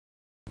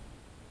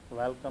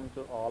Welcome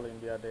to All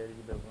India Dairy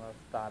Business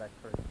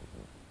Directory.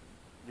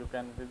 You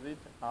can visit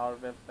our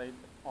website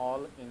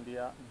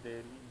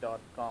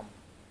allindiadairy.com.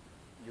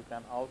 You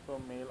can also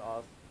mail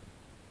us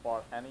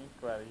for any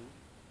query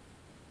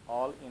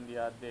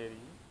allindiadairy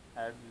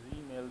at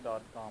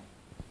gmail.com,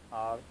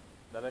 or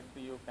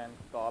directly you can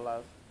call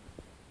us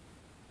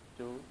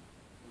to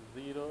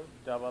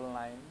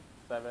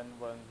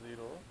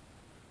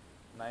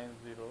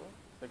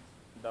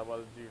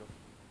 09971090600.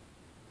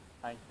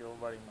 Thank you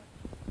very much.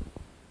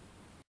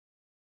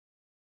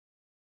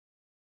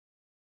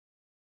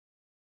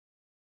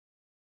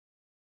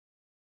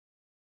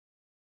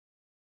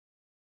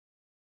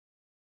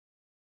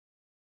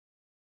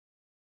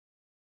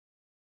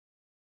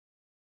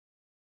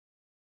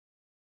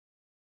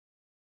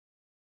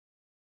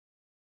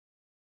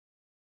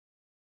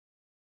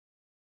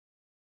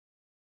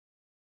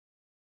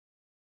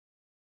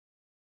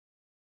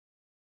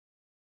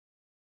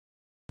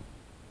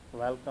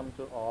 Welcome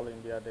to All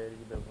India Dairy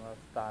Business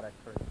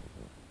Directory.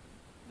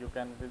 You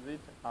can visit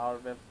our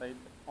website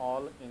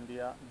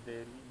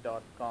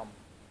allindiadairy.com.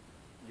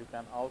 You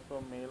can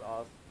also mail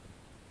us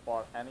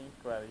for any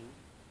query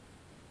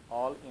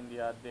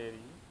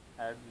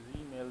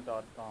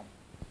allindiadairy@gmail.com,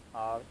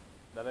 or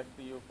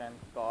directly you can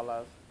call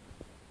us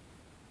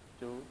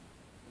to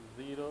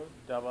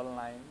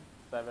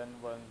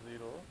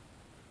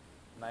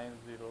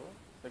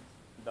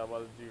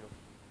 09971090600.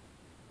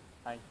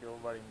 Thank you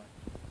very much.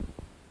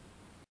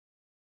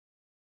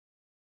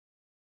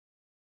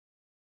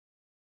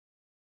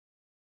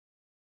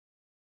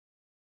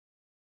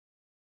 Welcome to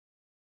All India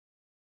Dairy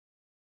Business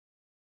Directory.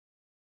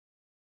 You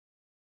can visit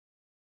our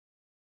website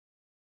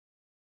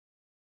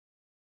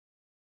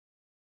allindiadairy.com.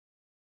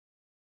 You can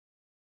also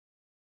mail us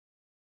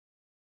for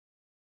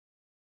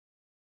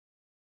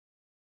any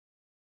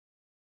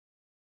query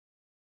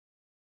allindiadairy@gmail.com,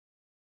 or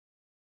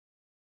directly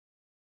you can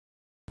call us to 09971090600. Thank you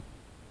very much.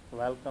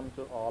 Welcome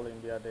to All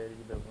India Dairy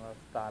Business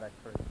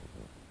Directory.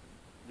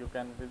 You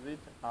can visit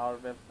our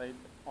website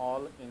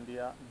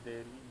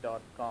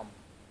allindiadairy.com.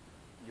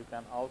 You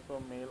can also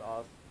mail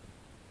us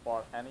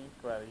for any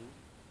query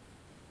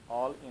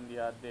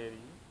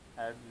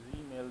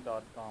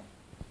allindiadairy@gmail.com,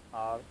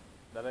 or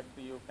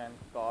directly you can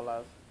call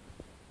us